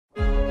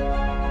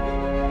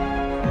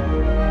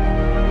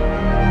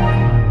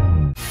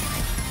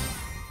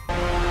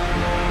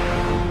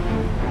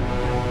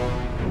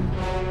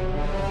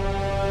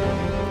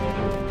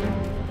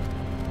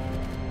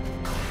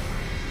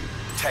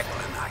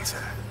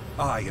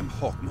I am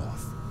Hawk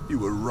Moth. You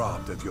were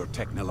robbed of your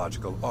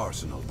technological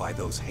arsenal by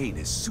those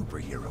heinous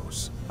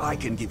superheroes. I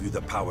can give you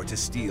the power to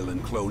steal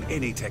and clone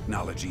any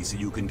technology so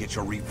you can get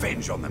your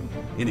revenge on them.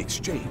 In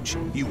exchange,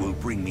 you will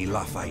bring me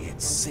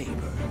Lafayette's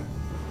saber.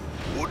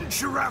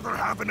 Wouldn't you rather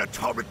have an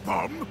atomic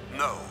bomb?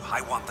 No,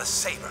 I want the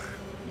saber.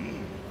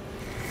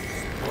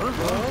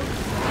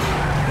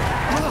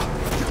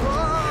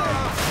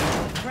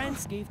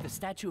 France gave the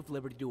Statue of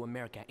Liberty to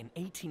America in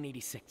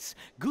 1886.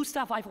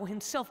 Gustave Eiffel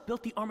himself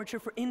built the armature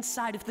for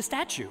inside of the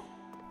statue.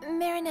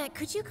 Marinette,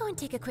 could you go and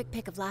take a quick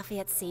pic of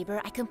Lafayette's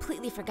saber? I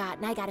completely forgot,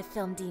 and I gotta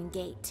film Dean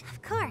Gate.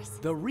 Of course.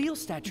 The real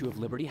Statue of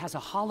Liberty has a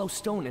hollow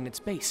stone in its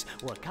base,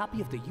 where a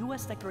copy of the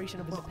U.S. Declaration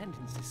of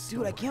Independence is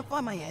stored. Dude, I can't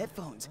find my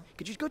headphones.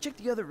 Could you go check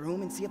the other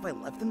room and see if I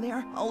left them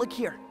there? I'll look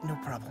here. No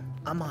problem.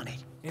 I'm on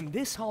it. In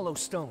this hollow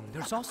stone,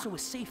 there's also a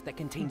safe that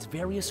contains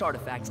various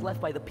artifacts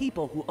left by the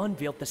people who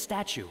unveiled the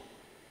statue.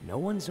 No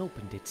one's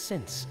opened it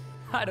since.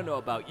 I don't know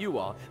about you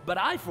all, but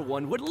I, for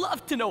one, would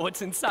love to know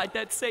what's inside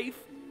that safe.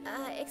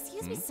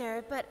 Excuse me,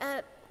 sir, but,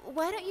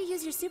 why don't you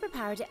use your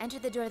superpower to enter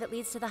the door that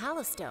leads to the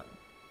Hollow Stone?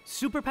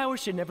 Superpowers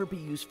should never be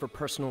used for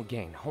personal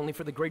gain, only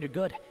for the greater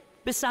good.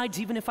 Besides,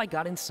 even if I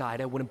got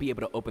inside, I wouldn't be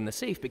able to open the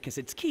safe because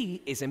its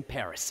key is in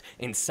Paris,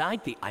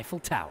 inside the Eiffel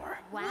Tower.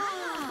 Wow!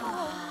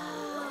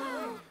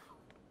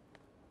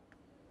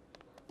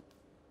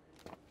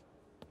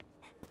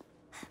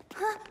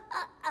 Huh?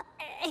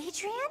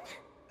 Adrien?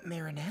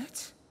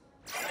 Marinette?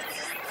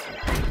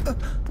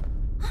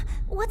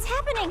 What's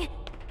happening?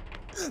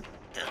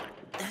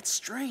 That's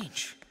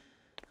strange.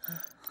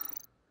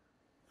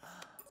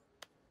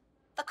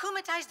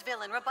 Akumatized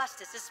villain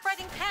Robustus is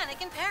spreading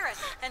panic in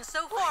Paris, and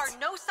so far,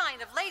 no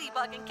sign of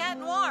Ladybug and Cat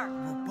Noir.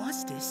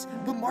 Robustus?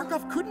 But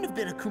Markov couldn't have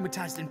been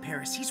akumatized in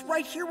Paris. He's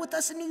right here with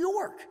us in New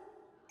York.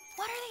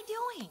 What are they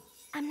doing?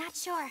 I'm not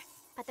sure,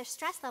 but their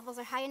stress levels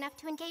are high enough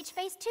to engage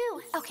phase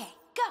 2. Okay,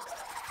 go!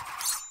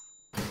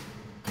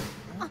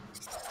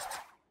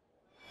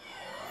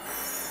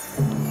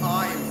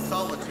 I am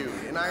Solitude,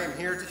 and I am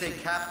here to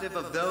take captive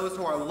of those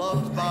who are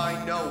loved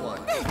by no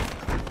one.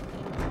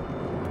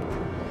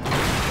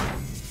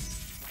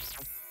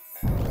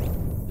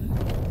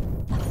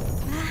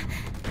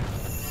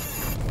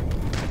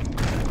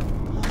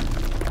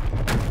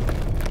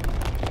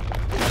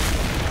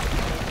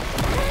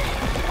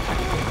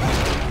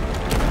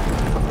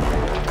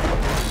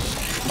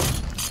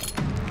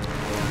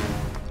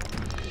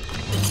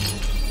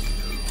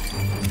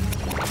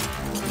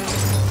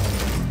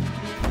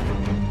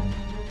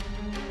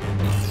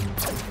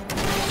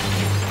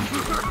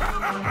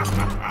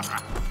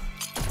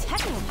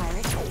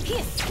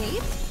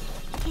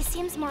 He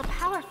seems more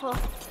powerful,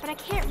 but I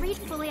can't read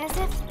fully as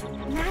if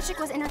magic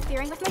was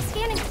interfering with my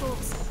scanning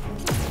tools.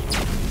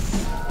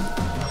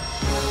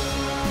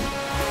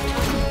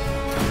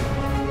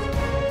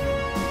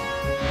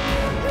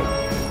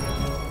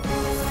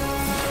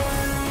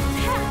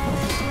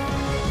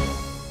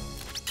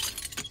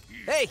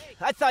 Hey,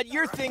 I thought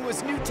your thing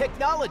was new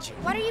technology.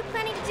 What are you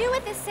planning to do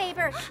with this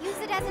saber? Use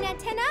it as an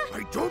antenna?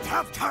 I don't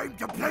have time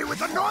to play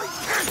with annoys!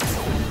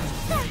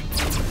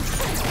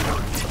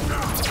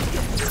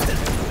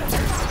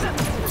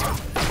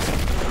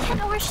 Cat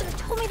Noir should have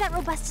told me that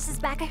Robustus is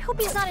back. I hope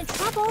he's not in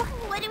trouble.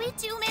 What do we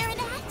do,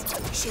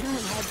 Marinette? Shouldn't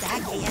we head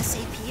back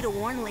ASAP to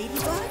warn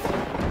Ladybug?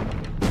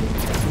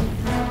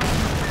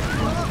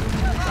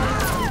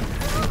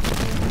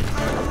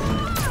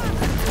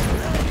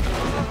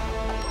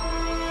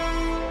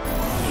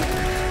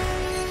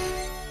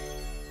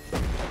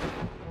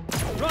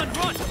 Run,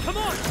 run! Come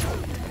on!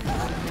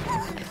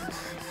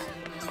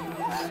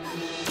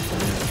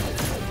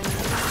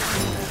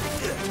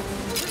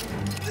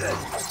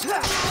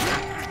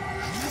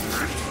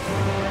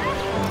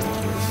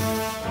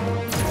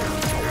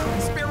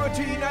 Sparrow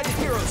to United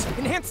Heroes!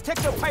 Enhanced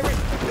Techno Pirate!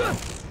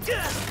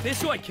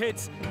 This way,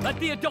 kids! Let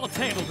the adults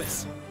handle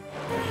this!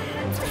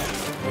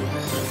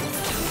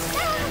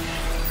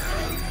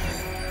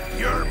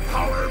 Your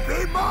power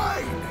be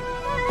mine!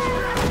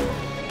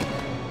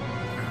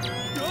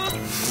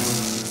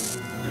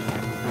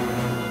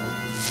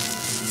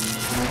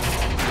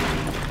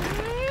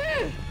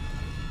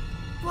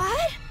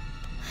 What?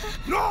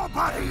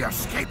 Nobody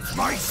escapes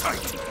my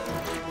sight!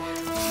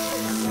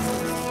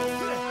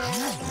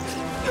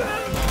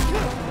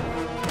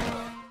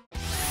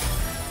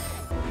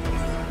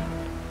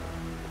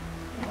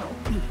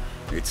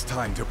 It's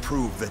time to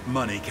prove that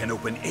money can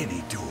open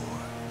any door.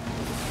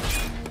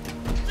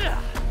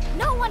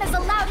 No one is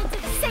allowed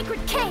into the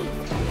sacred cave!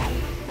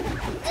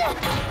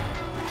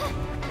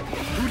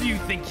 Who do you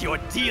think you're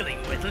dealing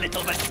with,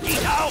 little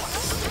mosquito?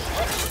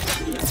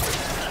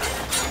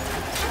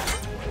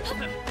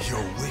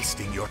 You're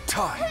wasting your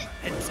time.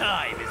 And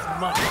time is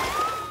money.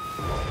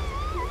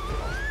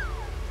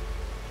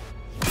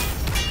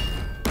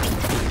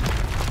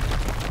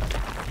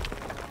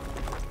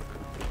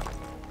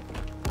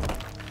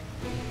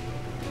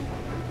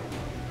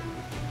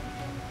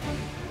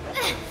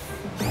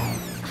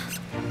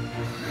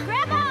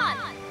 Grab on!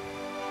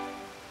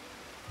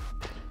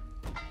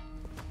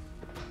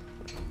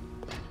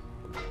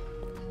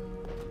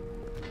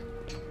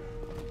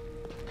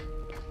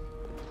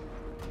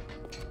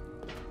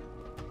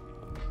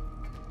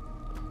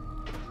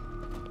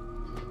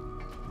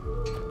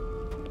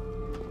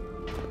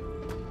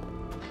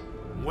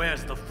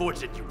 Where's the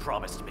fortune you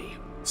promised me?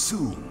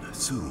 Soon,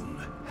 soon.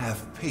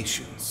 Have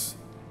patience.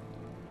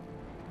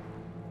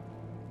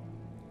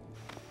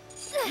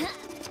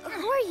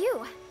 Who are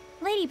you?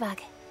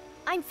 Ladybug.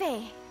 I'm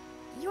Faye.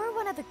 You're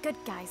one of the good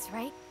guys,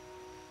 right?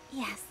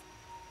 Yes.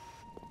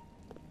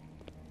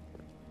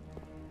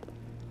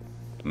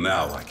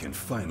 Now I can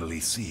finally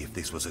see if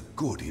this was a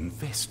good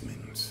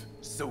investment.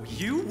 So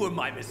you were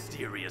my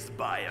mysterious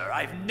buyer.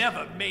 I've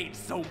never made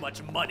so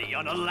much money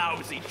on a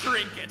lousy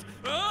trinket.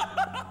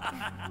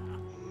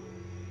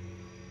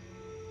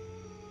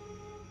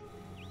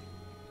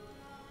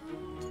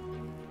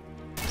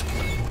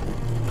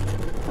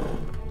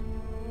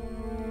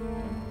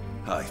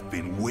 I've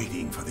been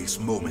waiting for this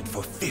moment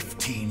for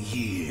 15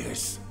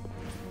 years.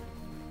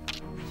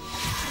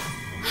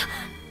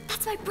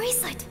 That's my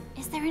bracelet!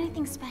 Is there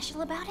anything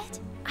special about it?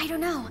 I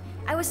don't know.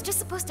 I was just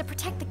supposed to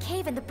protect the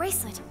cave and the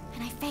bracelet,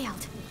 and I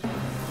failed.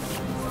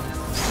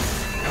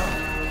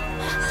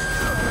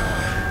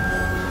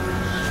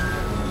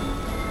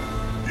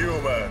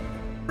 Human,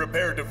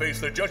 prepare to face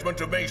the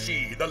judgment of Mei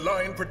Shi, the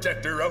line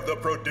protector of the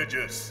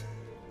prodigious.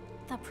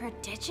 The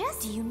prodigious?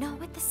 Do you know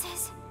what this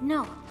is?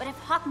 No, but if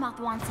Hawk Moth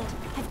wants it,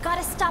 I've got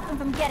to stop him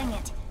from getting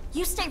it.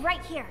 You stay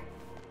right here.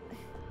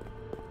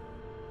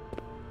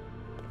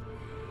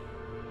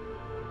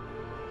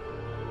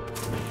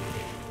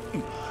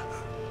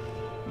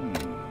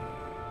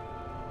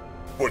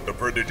 Put the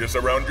prodigious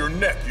around your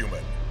neck,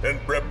 human, and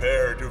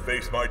prepare to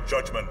face my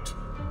judgment.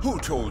 Who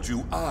told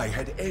you I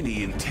had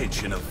any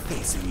intention of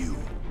facing you?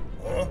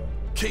 Huh?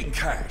 King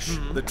Cash,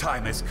 the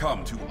time has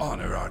come to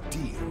honor our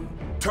deal.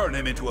 Turn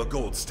him into a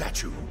gold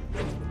statue.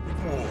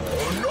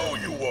 Oh, no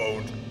you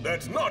won't.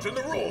 That's not in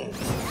the rules.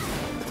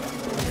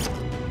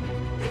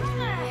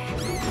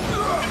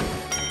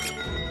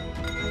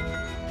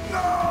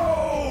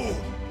 No!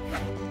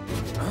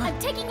 I'm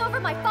taking over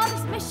my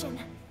father's mission.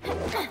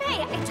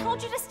 Hey, I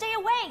told you to stay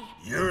away.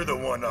 You're the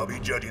one I'll be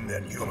judging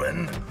then,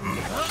 human.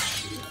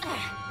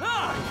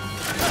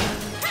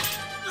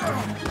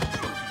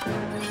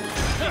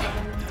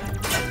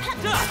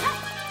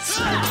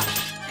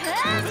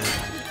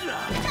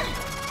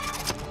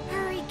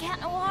 Hurry, Cat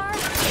Noir.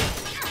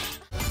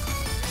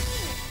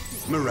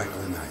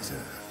 Miraculous,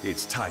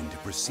 it's time to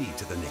proceed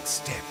to the next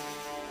step.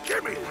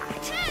 Give me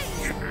that!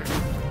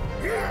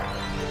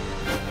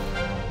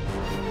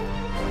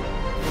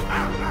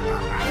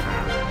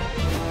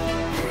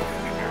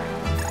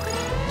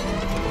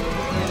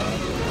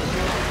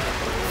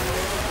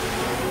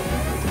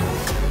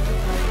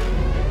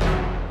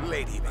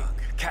 Ladybug,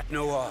 Cat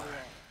Noir.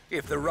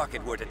 If the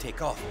rocket were to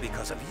take off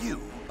because of you,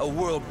 a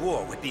world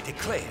war would be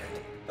declared.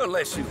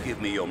 Unless you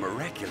give me your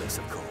Miraculous,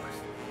 of course.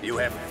 You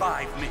have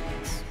 5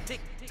 minutes.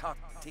 Tick-tock,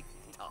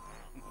 tick-tock.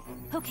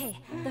 Okay,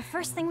 the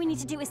first thing we need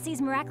to do is seize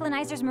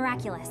Miraculousers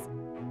Miraculous.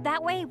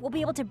 That way, we'll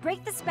be able to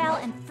break the spell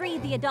and free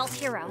the adult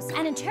heroes.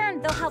 And in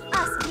turn, they'll help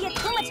us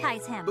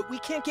de-akumatize him. But we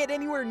can't get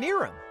anywhere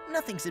near him.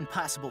 Nothing's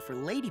impossible for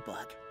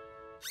Ladybug.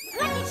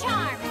 Lucky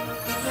Charm!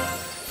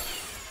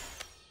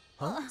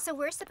 Huh? So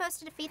we're supposed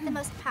to defeat the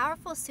most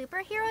powerful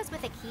superheroes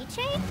with a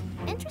keychain?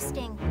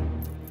 Interesting.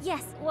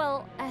 Yes,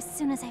 well, as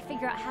soon as I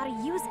figure out how to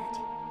use it.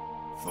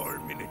 4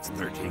 minutes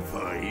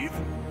 35?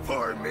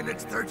 4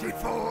 minutes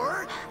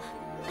 34?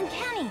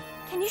 Uncanny!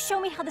 Can you show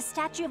me how the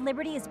Statue of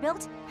Liberty is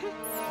built?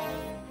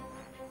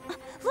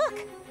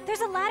 Look!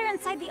 There's a ladder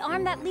inside the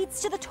arm that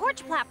leads to the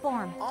torch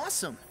platform.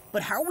 Awesome!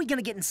 But how are we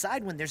gonna get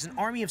inside when there's an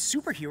army of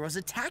superheroes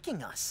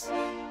attacking us?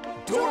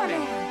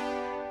 Doorman!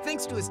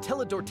 Thanks to his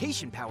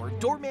teledortation power,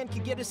 Doorman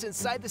can get us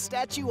inside the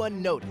statue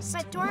unnoticed.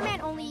 But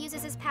Doorman only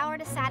uses his power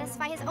to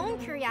satisfy his own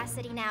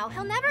curiosity now.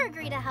 He'll never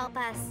agree to help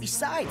us.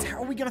 Besides, how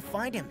are we gonna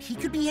find him? He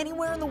could be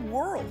anywhere in the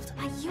world.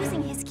 By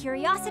using his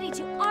curiosity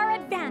to our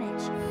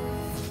advantage.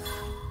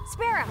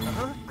 Sparrow,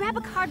 grab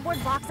a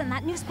cardboard box and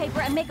that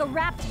newspaper and make a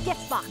wrapped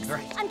gift box.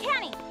 Right.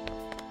 Uncanny!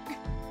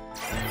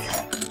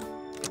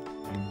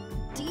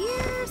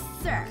 Dear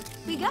sir,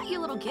 we got you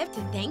a little gift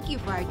to thank you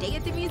for our day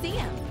at the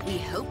museum. We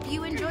hope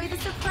you enjoy the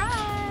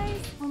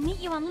surprise. We'll meet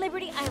you on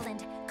Liberty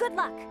Island. Good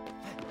luck.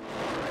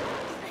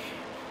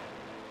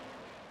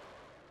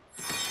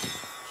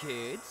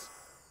 Kids?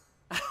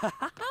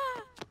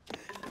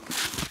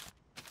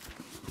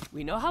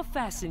 We know how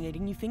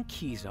fascinating you think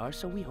keys are,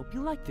 so we hope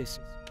you like this.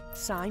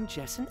 Signed,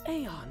 Jess and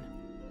Aeon.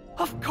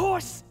 Of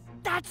course!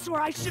 That's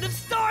where I should have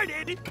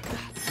started!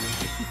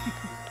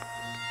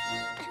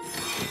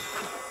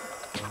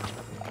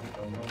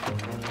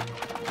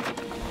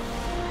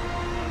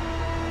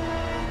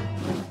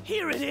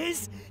 Here it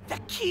is! The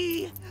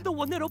key! The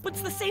one that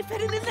opens the safe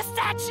hidden in the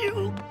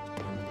statue!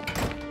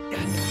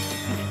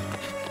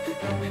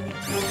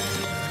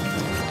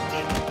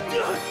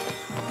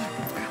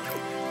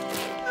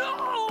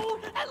 No!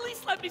 At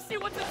least let me see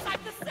what's inside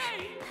the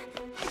safe!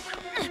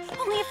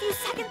 Only a few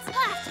seconds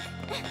left!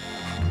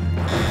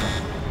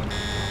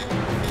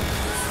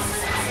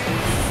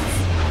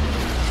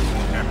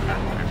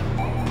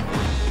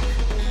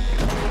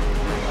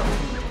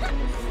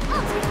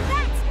 I'll take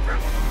that!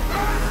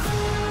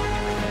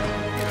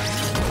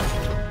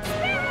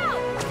 Sparrow!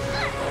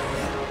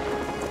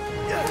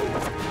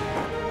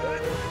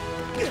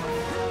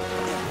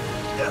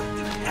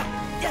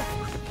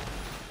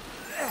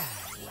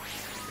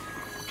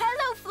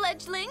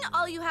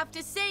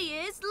 have to say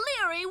is,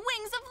 Leary,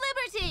 Wings of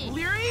Liberty!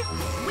 Leary?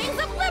 Wings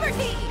of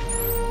Liberty!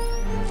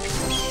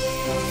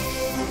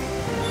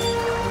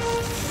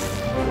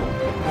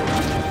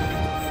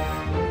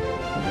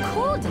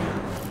 Cool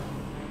down.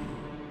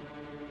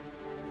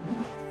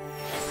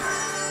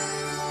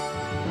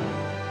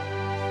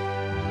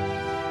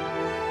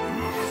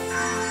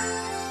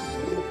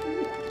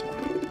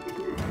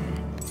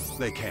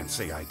 They can't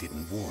say I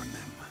didn't warn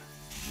them.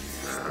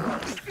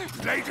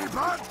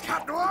 Ladybug,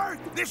 Cat Noir,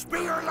 this be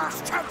your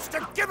last chance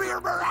to give me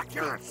your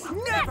Miraculous!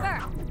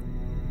 Never!